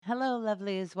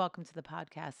lovelies. Welcome to the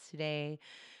podcast today.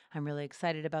 I'm really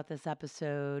excited about this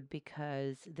episode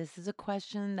because this is a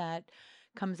question that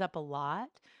comes up a lot.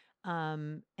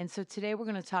 And so today we're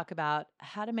going to talk about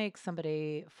how to make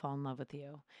somebody fall in love with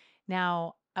you.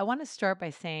 Now, I want to start by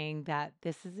saying that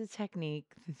this is a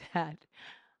technique that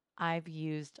I've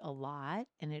used a lot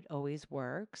and it always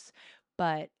works.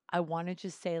 But I want to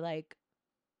just say,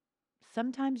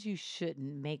 sometimes you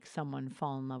shouldn't make someone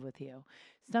fall in love with you.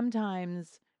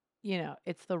 Sometimes,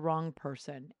 it's the wrong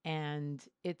person and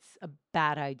it's a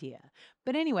bad idea.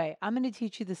 But anyway, I'm going to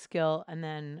teach you the skill and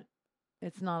then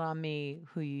it's not on me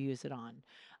who you use it on.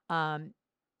 Um,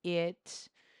 it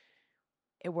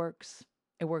it works.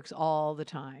 It works all the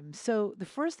time. So the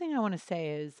first thing I want to say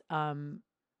is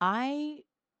I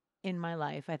in my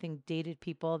life, I think dated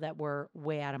people that were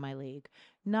way out of my league.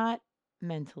 Not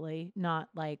mentally, not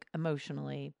like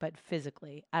emotionally, but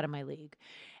physically out of my league.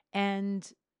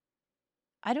 And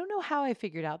I don't know how I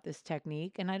figured out this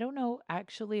technique. And I don't know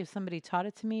actually if somebody taught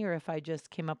it to me or if I just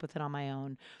came up with it on my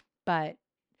own. But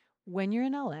when you're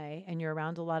in LA and you're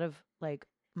around a lot of like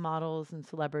models and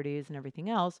celebrities and everything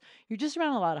else, you're just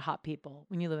around a lot of hot people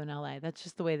when you live in LA. That's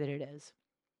just the way that it is.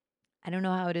 I don't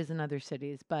know how it is in other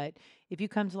cities, but if you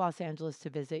come to Los Angeles to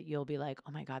visit, you'll be like,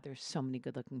 oh my God, there's so many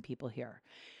good looking people here.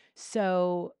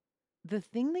 So, the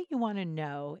thing that you want to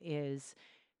know is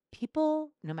people,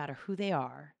 no matter who they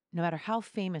are, no matter how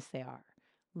famous they are,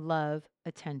 love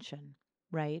attention,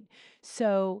 right?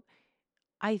 So,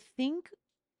 I think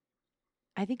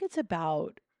I think it's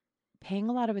about paying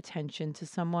a lot of attention to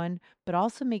someone, but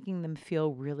also making them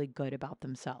feel really good about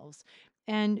themselves.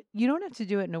 And you don't have to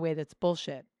do it in a way that's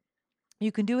bullshit.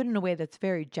 You can do it in a way that's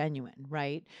very genuine,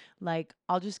 right? Like,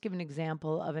 I'll just give an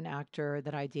example of an actor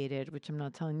that I dated, which I'm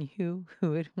not telling you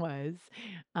who it was.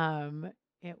 Um,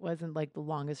 it wasn't like the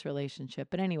longest relationship.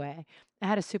 But anyway, I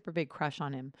had a super big crush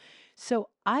on him. So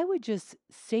I would just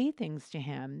say things to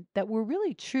him that were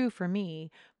really true for me,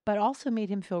 but also made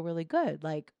him feel really good.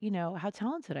 Like, how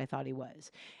talented I thought he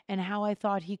was and how I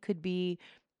thought he could be,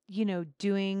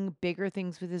 doing bigger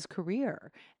things with his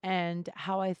career and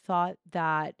how I thought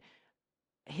that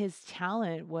his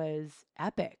talent was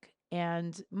epic.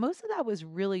 And most of that was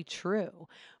really true.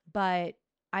 But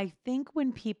I think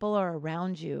when people are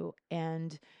around you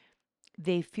and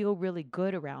they feel really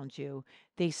good around you,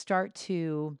 they start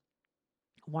to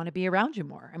want to be around you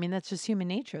more. I mean, that's just human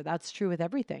nature. That's true with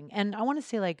everything. And I want to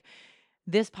say,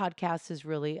 this podcast is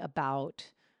really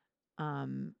about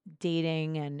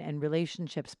dating and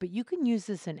relationships, but you can use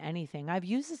this in anything. I've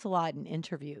used this a lot in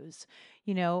interviews.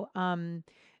 You know,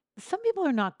 some people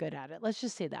are not good at it. Let's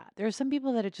just say that. There are some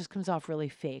people that it just comes off really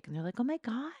fake and they're like, "Oh my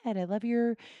God, I love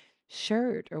your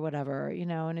shirt," or whatever,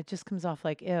 and it just comes off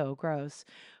like, ew, gross.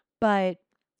 But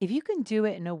if you can do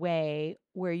it in a way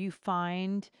where you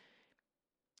find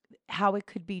how it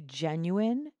could be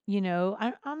genuine,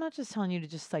 I'm not just telling you to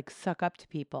just like suck up to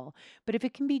people, but if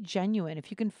it can be genuine,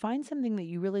 if you can find something that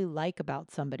you really like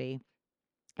about somebody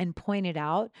and point it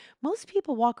out, most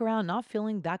people walk around not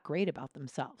feeling that great about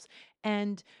themselves.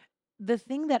 And the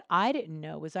thing that I didn't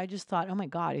know was I just thought, "Oh my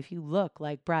God, if you look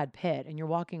like Brad Pitt and you're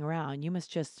walking around, you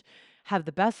must just have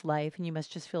the best life and you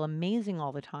must just feel amazing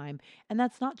all the time." And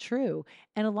that's not true.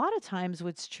 And a lot of times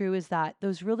what's true is that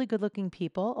those really good-looking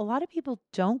people, a lot of people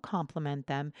don't compliment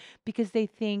them because they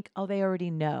think, "Oh, they already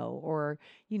know," or,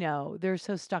 they're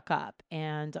so stuck up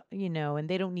and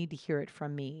they don't need to hear it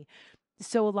from me.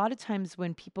 So a lot of times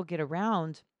when people get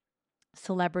around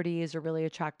celebrities or really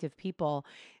attractive people,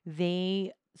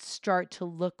 they start to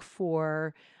look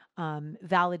for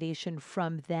validation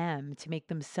from them to make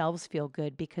themselves feel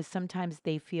good because sometimes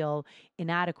they feel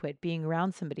inadequate being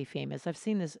around somebody famous. I've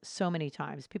seen this so many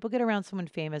times. People get around someone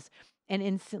famous and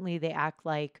instantly they act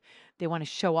like they want to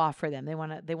show off for them. They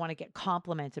want to get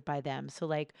complimented by them.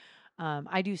 So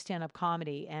I do stand up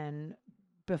comedy and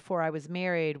before I was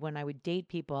married, when I would date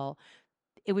people,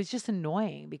 it was just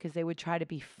annoying because they would try to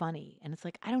be funny. And it's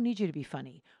like, I don't need you to be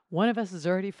funny. One of us is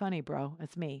already funny, bro.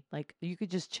 It's me. Like, you could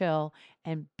just chill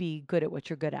and be good at what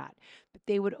you're good at. But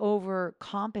they would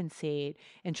overcompensate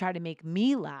and try to make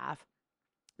me laugh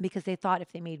because they thought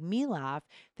if they made me laugh,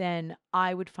 then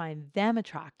I would find them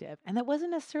attractive. And that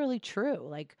wasn't necessarily true.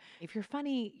 Like, if you're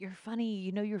funny, you're funny.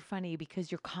 You're funny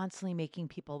because you're constantly making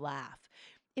people laugh.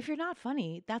 If you're not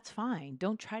funny, that's fine.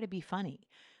 Don't try to be funny.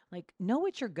 Like, know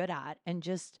what you're good at and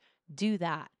just do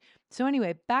that. So,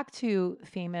 anyway, back to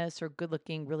famous or good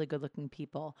looking, really good looking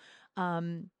people.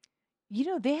 Um,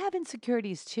 they have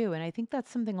insecurities too. And I think that's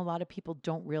something a lot of people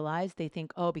don't realize. They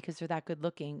think, oh, because they're that good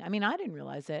looking. I mean, I didn't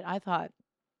realize it. I thought,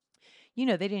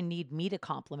 they didn't need me to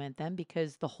compliment them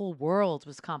because the whole world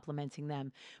was complimenting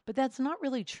them. But that's not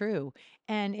really true.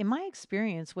 And in my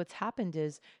experience, what's happened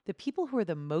is the people who are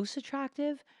the most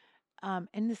attractive,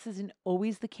 and this isn't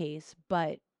always the case,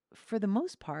 but for the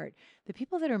most part, the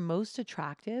people that are most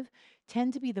attractive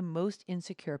tend to be the most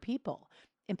insecure people.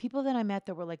 And people that I met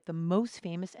that were like the most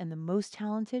famous and the most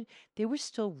talented, they were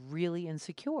still really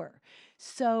insecure.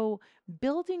 So,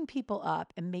 building people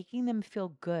up and making them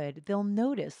feel good, they'll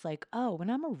notice, like, oh, when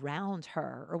I'm around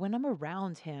her or when I'm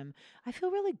around him, I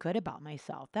feel really good about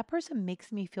myself. That person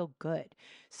makes me feel good.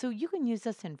 So, you can use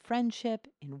this in friendship,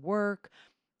 in work,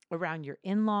 around your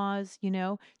in-laws,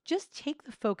 just take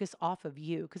the focus off of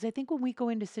you. Because I think when we go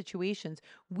into situations,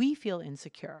 we feel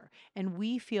insecure and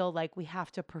we feel like we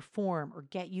have to perform or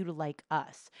get you to like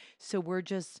us. So we're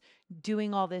just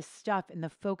doing all this stuff and the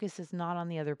focus is not on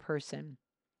the other person.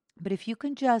 But if you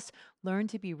can just learn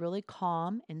to be really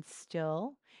calm and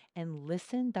still and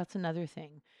listen, that's another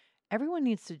thing. Everyone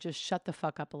needs to just shut the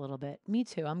fuck up a little bit. Me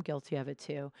too. I'm guilty of it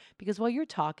too. Because while you're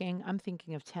talking, I'm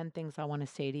thinking of 10 things I want to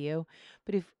say to you.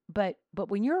 But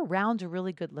when you're around a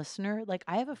really good listener, like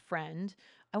I have a friend,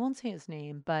 I won't say his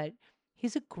name, but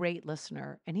he's a great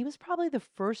listener and he was probably the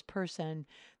first person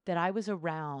that I was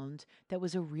around that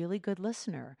was a really good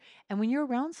listener. And when you're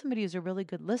around somebody who's a really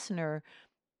good listener,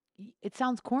 it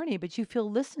sounds corny, but you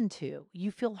feel listened to, you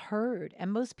feel heard.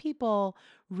 And most people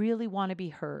really want to be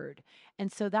heard.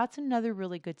 And so that's another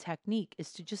really good technique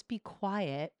is to just be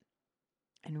quiet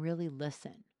and really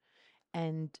listen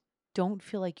and don't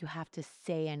feel like you have to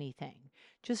say anything.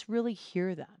 Just really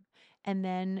hear them. And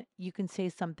then you can say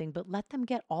something, but let them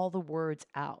get all the words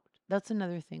out. That's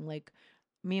another thing. Like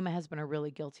me and my husband are really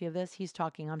guilty of this. He's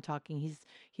talking, I'm talking,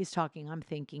 he's talking, I'm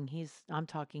thinking, I'm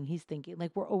talking, he's thinking.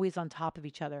 Like we're always on top of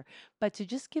each other. But to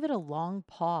just give it a long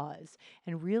pause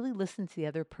and really listen to the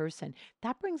other person,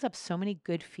 that brings up so many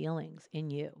good feelings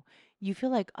in you. You feel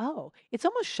like, oh, it's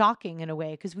almost shocking in a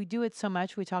way because we do it so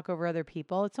much. We talk over other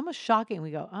people. It's almost shocking.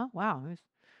 We go, oh, wow,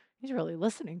 he's really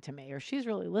listening to me or she's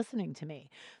really listening to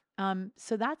me.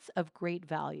 So that's of great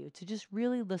value to just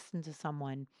really listen to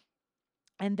someone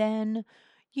and then,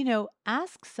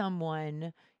 ask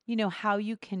someone, how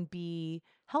you can be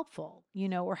helpful,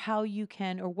 or how you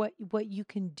can or what you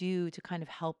can do to kind of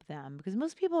help them because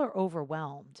most people are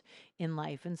overwhelmed in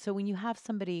life. And so when you have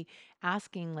somebody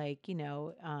asking like,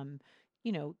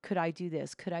 could I do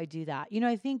this? Could I do that?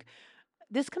 I think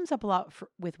this comes up a lot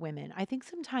with women. I think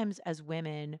sometimes as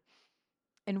women,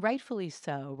 and rightfully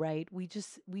so, right? We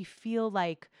feel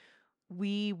like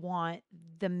we want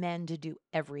the men to do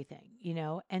everything,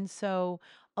 And so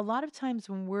a lot of times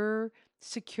when we're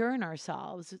secure in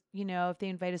ourselves, if they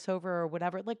invite us over or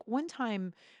whatever, like one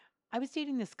time I was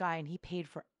dating this guy and he paid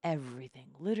for everything,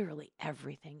 literally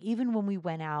everything. Even when we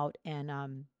went out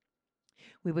and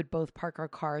we would both park our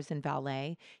cars in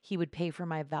valet, he would pay for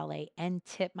my valet and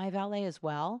tip my valet as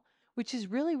well, which is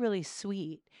really, really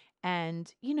sweet.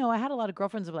 And, I had a lot of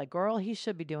girlfriends that were like, girl, he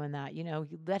should be doing that. You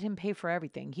let him pay for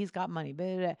everything. He's got money. Blah,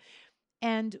 blah, blah.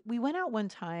 And we went out one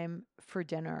time for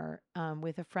dinner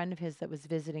with a friend of his that was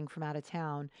visiting from out of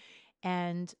town.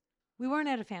 And we weren't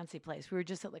at a fancy place. We were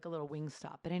just at like a little wing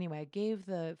stop. But anyway, I gave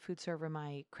the food server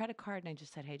my credit card and I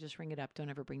just said, hey, just ring it up.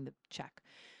 Don't ever bring the check.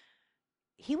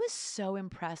 He was so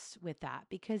impressed with that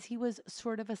because he was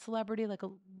sort of a celebrity, like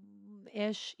a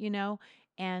ish,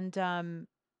 and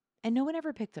and no one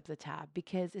ever picked up the tab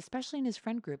because, especially in his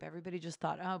friend group, everybody just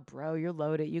thought, oh, bro, you're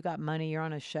loaded. You got money. You're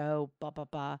on a show, blah, blah,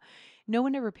 blah. No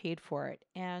one ever paid for it.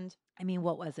 And I mean,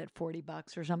 what was it,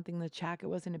 $40 or something, the check? It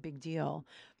wasn't a big deal.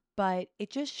 But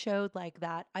it just showed like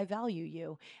that I value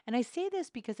you. And I say this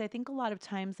because I think a lot of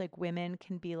times, like women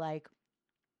can be like,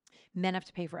 men have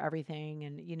to pay for everything.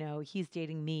 And, he's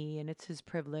dating me and it's his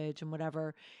privilege and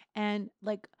whatever. And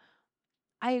like,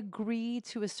 I agree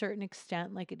to a certain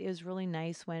extent. Like it is really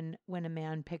nice when a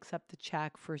man picks up the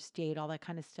check, first date, all that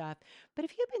kind of stuff. But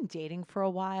if you've been dating for a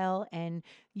while and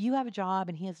you have a job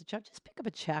and he has a job, just pick up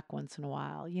a check once in a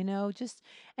while, Just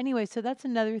anyway, so that's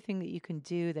another thing that you can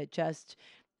do that just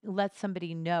lets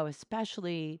somebody know,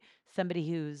 especially somebody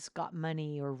who's got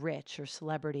money or rich or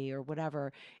celebrity or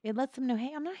whatever. It lets them know,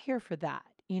 hey, I'm not here for that,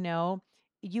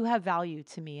 You have value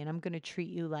to me and I'm going to treat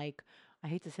you like I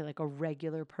hate to say like a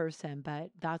regular person, but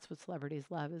that's what celebrities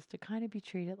love is to kind of be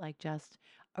treated like just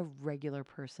a regular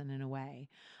person in a way.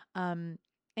 Um,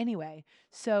 anyway,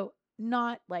 so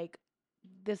not like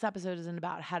this episode isn't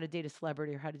about how to date a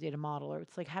celebrity or how to date a model, or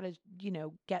it's like how to,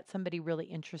 get somebody really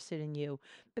interested in you.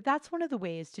 But that's one of the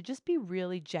ways to just be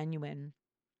really genuine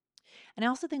And I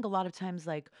also think a lot of times,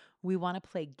 like, we want to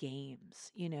play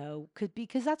games,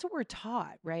 because that's what we're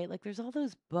taught, right? Like, there's all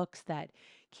those books that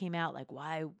came out, like,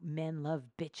 why men love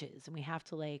bitches. And we have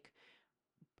to, like,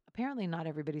 apparently not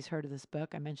everybody's heard of this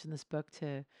book. I mentioned this book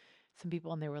to some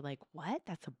people and they were like, "What?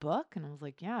 That's a book?" And I was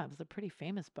like, "Yeah, it was a pretty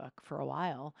famous book for a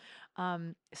while."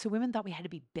 So women thought we had to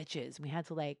be bitches. We had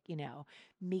to, like,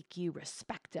 make you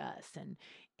respect us. And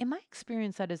in my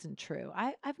experience, that isn't true.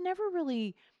 I've never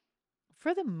really,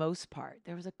 for the most part,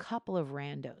 there was a couple of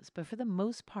randos, but for the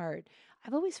most part,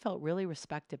 I've always felt really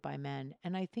respected by men.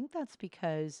 And I think that's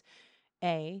because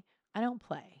A, I don't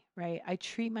play, right? I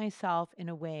treat myself in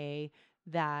a way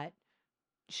that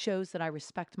shows that I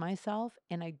respect myself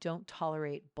and I don't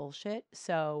tolerate bullshit.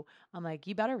 So I'm like,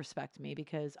 you better respect me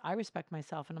because I respect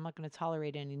myself and I'm not going to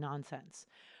tolerate any nonsense.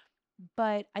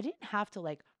 But I didn't have to,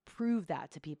 like, prove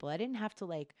that to people. I didn't have to,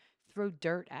 like, throw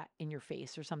dirt at in your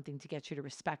face or something to get you to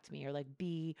respect me or, like,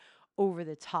 be over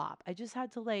the top. I just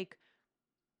had to, like,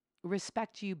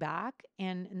 respect you back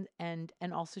and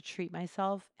also treat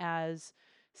myself as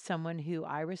someone who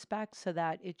I respect so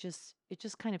that it just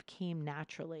kind of came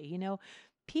naturally.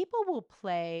 People will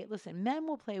play, listen, men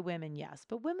will play women, yes,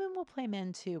 but women will play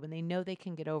men too when they know they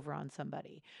can get over on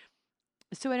somebody.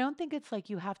 So I don't think it's like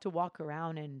you have to walk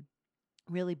around and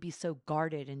really be so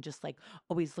guarded and just, like,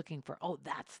 always looking for, oh,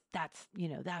 that's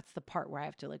the part where I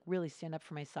have to, like, really stand up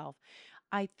for myself.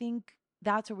 I think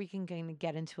that's where we can kind of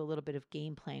get into a little bit of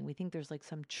game playing. We think there's, like,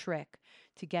 some trick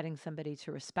to getting somebody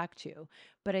to respect you.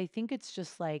 But I think it's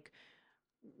just like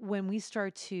when we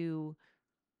start to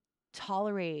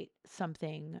tolerate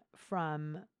something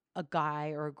from a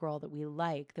guy or a girl that we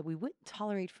like that we wouldn't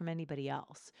tolerate from anybody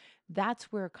else. That's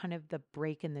where kind of the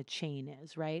break in the chain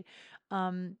is, right?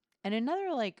 And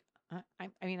another, like, I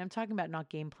mean, I'm talking about not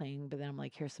game playing, but then I'm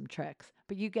like, here's some tricks,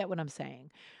 but you get what I'm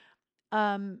saying.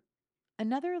 Um,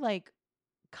 Another, like,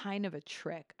 kind of a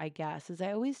trick, I guess, is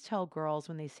I always tell girls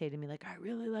when they say to me, like, I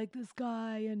really like this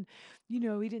guy and, he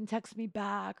didn't text me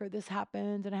back or this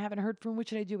happened and I haven't heard from him. What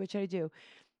should I do? What should I do?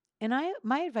 And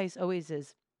my advice always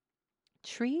is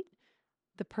treat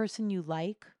the person you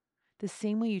like the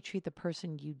same way you treat the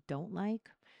person you don't like.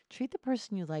 Treat the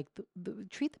person you like,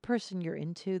 treat the person you're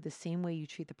into the same way you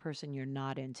treat the person you're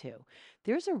not into.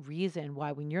 There's a reason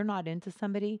why when you're not into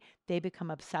somebody, they become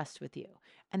obsessed with you.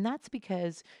 And that's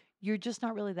because you're just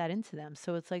not really that into them.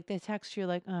 So it's like they text you,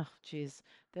 like, oh, geez,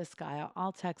 this guy,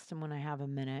 I'll text him when I have a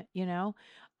minute, you know?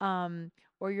 Um,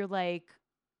 or you're like,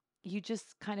 you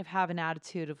just kind of have an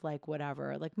attitude of, like,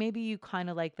 whatever. Like, maybe you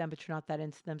kind of like them, but you're not that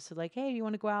into them. So, like, hey, do you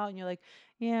want to go out? And you're like,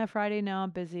 yeah, Friday, no,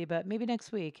 I'm busy, but maybe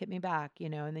next week, hit me back,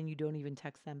 and then you don't even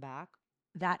text them back.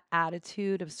 That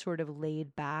attitude of sort of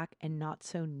laid back and not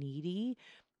so needy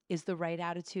is the right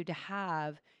attitude to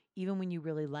have, even when you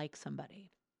really like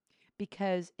somebody.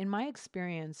 Because in my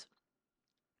experience,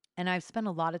 and I've spent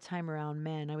a lot of time around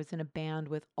men. I was in a band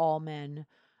with all men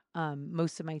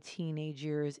most of my teenage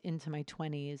years into my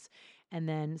 20s, and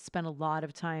then spent a lot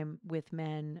of time with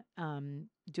men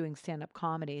doing stand up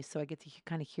comedy. So I get to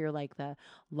kind of hear, like, the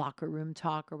locker room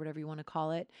talk or whatever you want to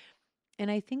call it. And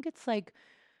I think it's like,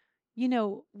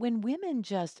 when women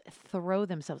just throw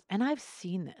themselves, and I've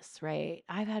seen this, right?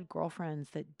 I've had girlfriends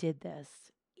that did this,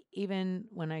 even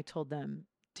when I told them,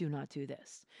 do not do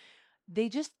this. They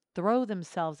just throw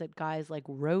themselves at guys like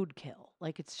roadkill.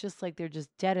 Like, it's just like they're just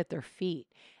dead at their feet.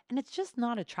 And it's just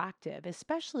not attractive,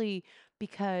 especially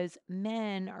because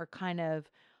men are kind of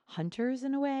hunters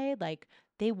in a way. Like,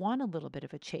 they want a little bit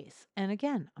of a chase. And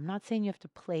again, I'm not saying you have to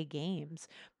play games,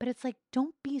 but it's like,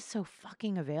 don't be so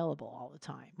fucking available all the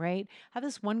time, right? I have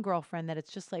this one girlfriend that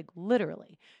it's just like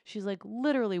literally, she's like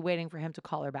literally waiting for him to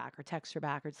call her back or text her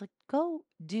back. Or it's like, go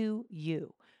do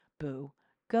you, boo.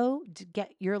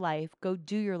 Get your life, go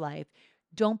do your life.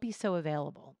 Don't be so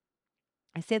available.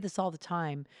 I say this all the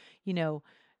time, you know,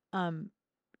 um,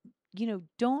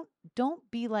 don't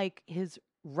be like his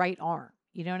right arm.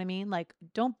 You know what I mean? Like,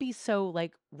 don't be so,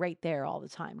 like, right there all the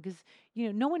time because,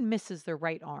 no one misses their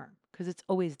right arm because it's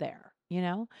always there, you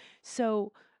know?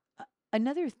 So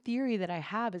another theory that I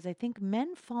have is I think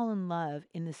men fall in love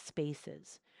in the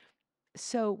spaces.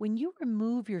 So when you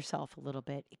remove yourself a little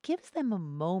bit, it gives them a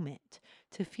moment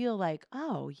to feel like,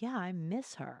 oh, yeah, I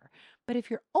miss her. But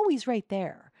if you're always right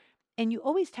there and you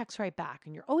always text right back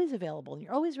and you're always available and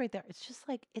you're always right there, it's just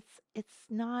like it's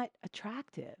not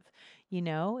attractive.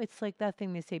 It's like that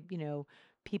thing they say,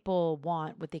 people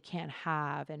want what they can't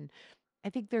have. And I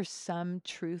think there's some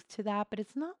truth to that, but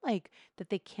it's not like that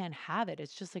they can't have it.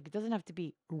 It's just like it doesn't have to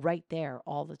be right there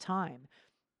all the time.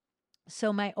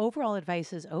 So my overall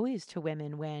advice is always to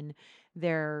women when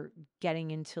they're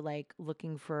getting into like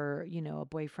looking for, a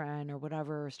boyfriend or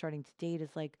whatever, or starting to date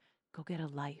is like, go get a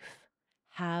life.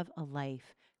 Have a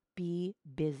life. Be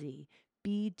busy.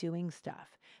 Be doing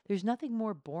stuff. There's nothing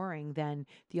more boring than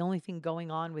the only thing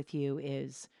going on with you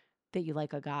is that you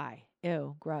like a guy.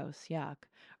 Ew, gross, yuck.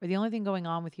 Or the only thing going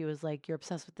on with you is like you're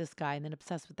obsessed with this guy and then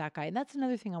obsessed with that guy. And that's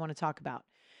another thing I want to talk about.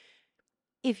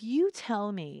 If you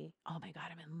tell me, "Oh my god,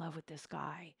 I'm in love with this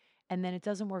guy," and then it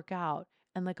doesn't work out,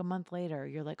 and like a month later,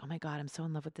 you're like, "Oh my god, I'm so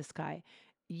in love with this guy."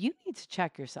 You need to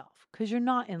check yourself because you're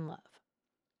not in love.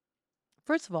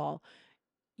 First of all,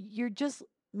 you're just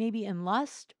maybe in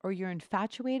lust or you're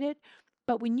infatuated.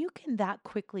 But when you can that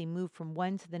quickly move from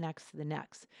one to the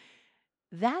next,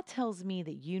 that tells me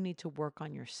that you need to work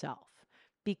on yourself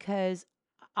because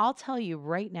I'll tell you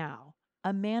right now,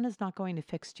 a man is not going to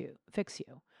fix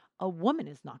you. A woman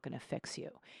is not going to fix you.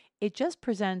 It just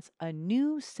presents a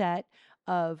new set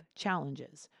of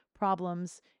challenges,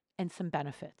 problems, and some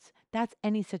benefits. That's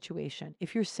any situation.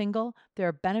 If you're single, there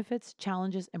are benefits,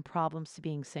 challenges, and problems to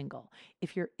being single.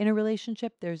 If you're in a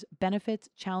relationship, there's benefits,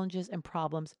 challenges, and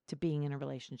problems to being in a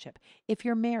relationship. If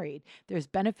you're married, there's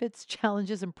benefits,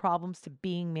 challenges, and problems to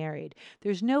being married.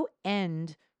 There's no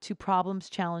end to problems,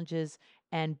 challenges,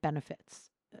 and benefits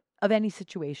of any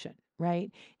situation,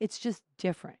 right? It's just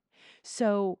different.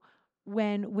 So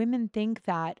when women think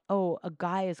that, oh, a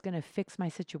guy is going to fix my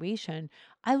situation,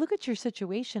 I look at your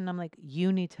situation and I'm like,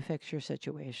 you need to fix your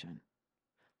situation.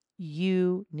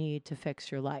 You need to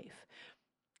fix your life.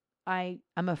 I'm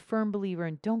a firm believer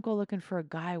in don't go looking for a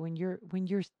guy when you're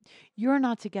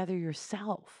not together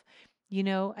yourself. I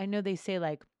know they say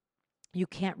like you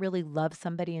can't really love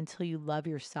somebody until you love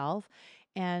yourself.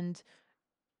 And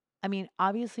I mean,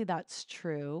 obviously that's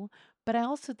true, but I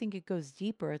also think it goes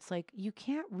deeper. It's like you're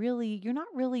not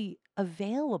really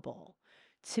available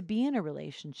to be in a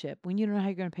relationship when you don't know how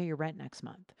you're going to pay your rent next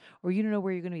month, or you don't know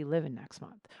where you're going to be living next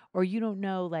month, or you don't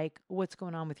know like what's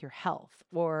going on with your health,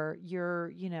 or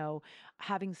you're,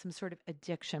 having some sort of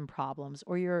addiction problems,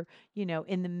 or you're,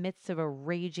 in the midst of a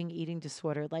raging eating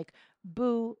disorder. Like,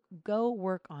 boo, go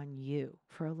work on you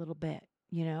for a little bit,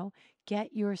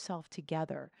 get yourself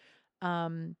together.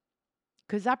 Um,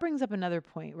 because that brings up another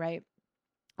point, right?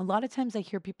 A lot of times I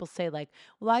hear people say, like,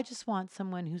 well, I just want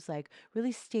someone who's like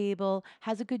really stable,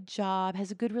 has a good job,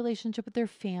 has a good relationship with their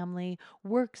family,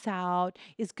 works out,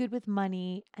 is good with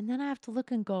money. And then I have to look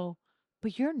and go,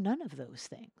 but you're none of those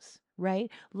things,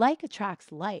 right? Like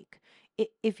attracts like.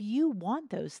 If you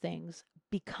want those things,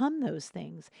 become those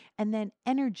things. And then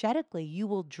energetically, you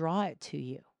will draw it to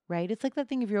you, right? It's like that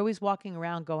thing if you're always walking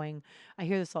around going, I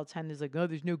hear this all the time. There's like, oh,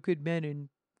 there's no good men in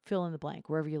fill in the blank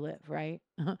wherever you live, right?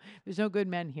 There's no good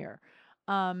men here.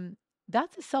 Um,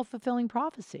 that's a self fulfilling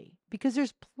prophecy because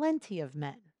there's plenty of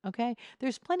men, okay?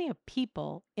 There's plenty of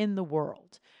people in the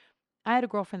world. I had a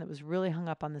girlfriend that was really hung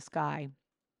up on this guy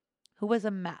who was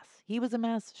a mess. He was a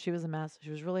mess. She was a mess.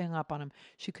 She was really hung up on him.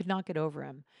 She could not get over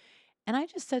him. And I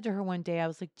just said to her one day, I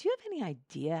was like, do you have any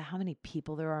idea how many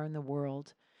people there are in the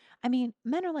world? I mean,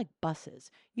 men are like buses.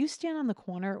 You stand on the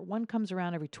corner, one comes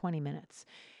around every 20 minutes.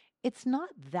 It's not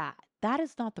that. That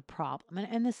is not the problem.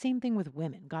 And the same thing with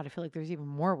women. God, I feel like there's even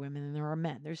more women than there are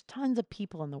men. There's tons of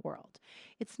people in the world.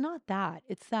 It's not that.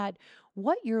 It's that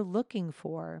what you're looking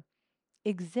for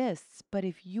exists, but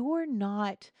if you're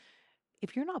not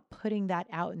putting that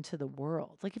out into the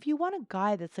world, like if you want a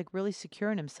guy that's like really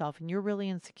secure in himself and you're really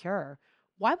insecure,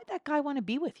 why would that guy want to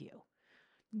be with you?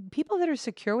 People that are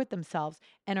secure with themselves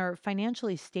and are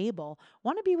financially stable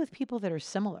want to be with people that are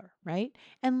similar, right?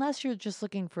 Unless you're just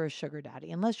looking for a sugar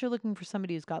daddy, unless you're looking for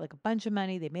somebody who's got like a bunch of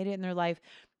money, they made it in their life,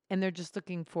 and they're just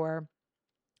looking for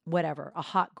whatever, a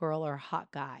hot girl or a hot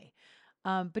guy.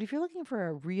 But if you're looking for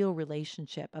a real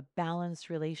relationship, a balanced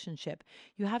relationship,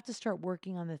 you have to start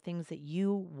working on the things that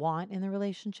you want in the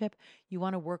relationship. You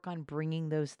want to work on bringing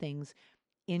those things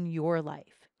in your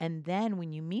life. And then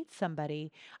when you meet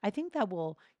somebody, I think that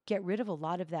will get rid of a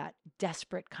lot of that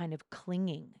desperate kind of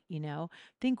clinging.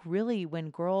 Think really when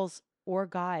girls or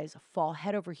guys fall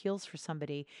head over heels for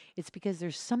somebody, it's because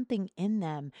there's something in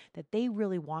them that they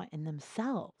really want in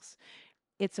themselves.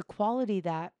 It's a quality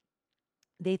that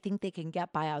they think they can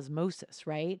get by osmosis,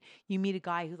 right? You meet a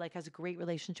guy who like has a great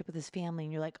relationship with his family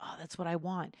and you're like, "Oh, that's what I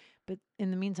want." But in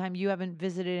the meantime, you haven't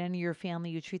visited any of your family,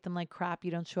 you treat them like crap,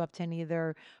 you don't show up to any of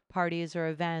their parties or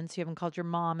events, you haven't called your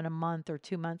mom in a month or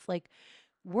 2 months. Like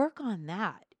work on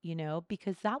that,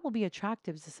 because that will be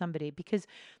attractive to somebody because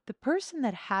the person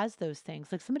that has those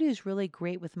things, like somebody who's really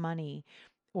great with money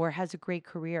or has a great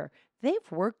career,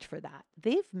 they've worked for that.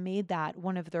 They've made that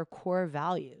one of their core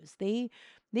values.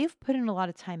 They've put in a lot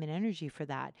of time and energy for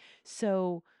that.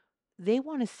 So they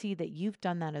want to see that you've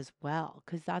done that as well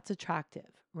because that's attractive,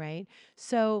 right?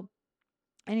 So,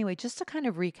 anyway, just to kind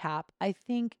of recap, I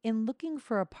think in looking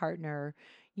for a partner,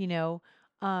 you know,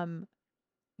 um,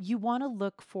 you want to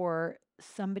look for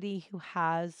somebody who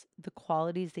has the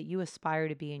qualities that you aspire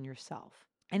to be in yourself.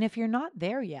 And if you're not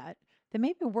there yet, then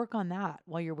maybe work on that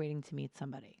while you're waiting to meet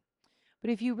somebody. But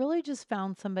if you really just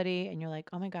found somebody and you're like,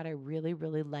 oh my God, I really,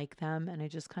 really like them, and I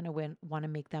just kind of want to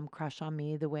make them crush on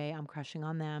me the way I'm crushing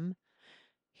on them,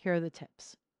 here are the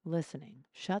tips. Listening.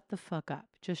 Shut the fuck up.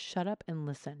 Just shut up and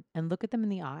listen and look at them in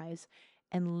the eyes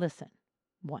and listen.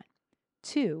 One.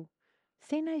 Two,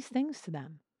 say nice things to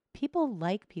them. People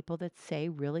like people that say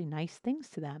really nice things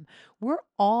to them. We're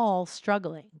all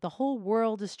struggling. The whole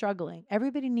world is struggling.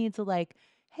 Everybody needs a like,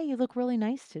 hey, you look really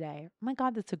nice today. Oh my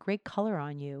God, that's a great color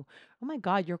on you. Oh my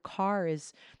God, your car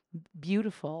is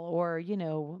beautiful. Or, I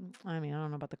mean, I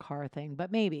don't know about the car thing,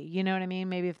 but maybe, you know what I mean?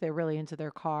 Maybe if they're really into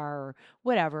their car or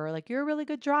whatever, like you're a really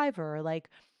good driver. Like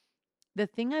the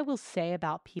thing I will say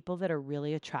about people that are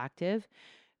really attractive,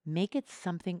 make it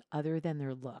something other than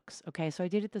their looks. Okay. So I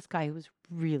dated this guy who was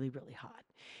really, really hot.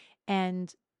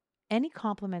 And any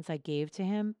compliments I gave to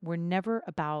him were never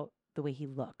about the way he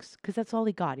looks because that's all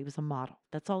he got. He was a model.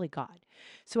 That's all he got.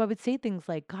 So I would say things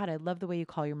like, God, I love the way you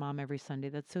call your mom every Sunday.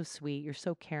 That's so sweet. You're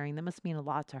so caring. That must mean a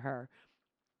lot to her.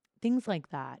 Things like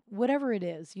that. Whatever it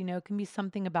is, it can be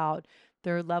something about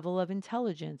their level of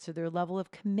intelligence or their level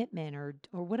of commitment or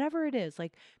whatever it is.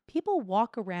 Like people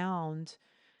walk around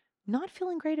not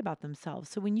feeling great about themselves.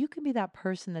 So when you can be that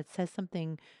person that says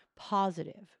something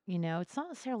positive, it's not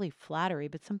necessarily flattery,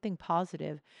 but something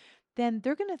positive, then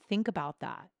they're going to think about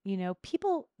that.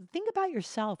 People think about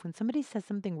yourself when somebody says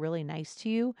something really nice to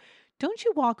you. Don't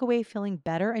you walk away feeling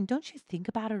better? And don't you think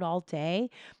about it all day?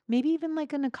 Maybe even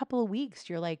like in a couple of weeks,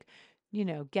 you're like,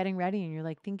 getting ready and you're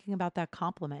like thinking about that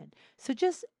compliment. So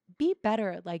just be better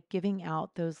at like giving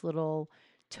out those little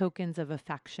tokens of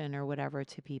affection or whatever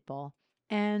to people.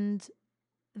 And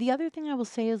the other thing I will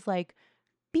say is like,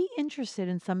 be interested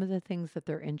in some of the things that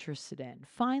they're interested in.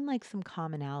 Find like some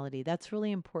commonality. That's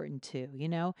really important too.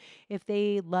 If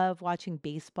they love watching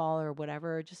baseball or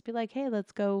whatever, just be like, hey,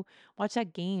 let's go watch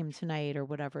that game tonight or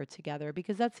whatever together.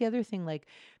 Because that's the other thing. Like,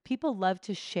 people love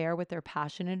to share what they're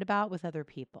passionate about with other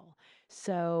people.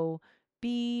 So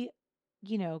be,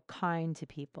 kind to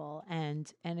people. And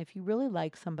if you really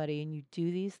like somebody and you do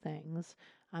these things,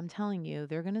 I'm telling you,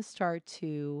 they're going to start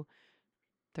to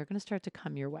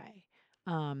come your way.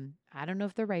 I don't know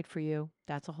if they're right for you.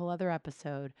 That's a whole other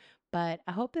episode. But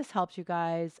I hope this helps you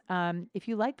guys. If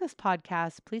you like this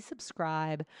podcast, please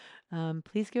subscribe.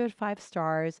 Please give it 5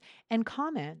 stars and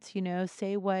comment.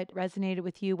 Say what resonated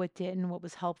with you, what didn't, what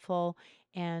was helpful,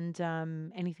 and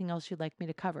anything else you'd like me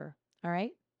to cover. All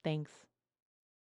right. Thanks.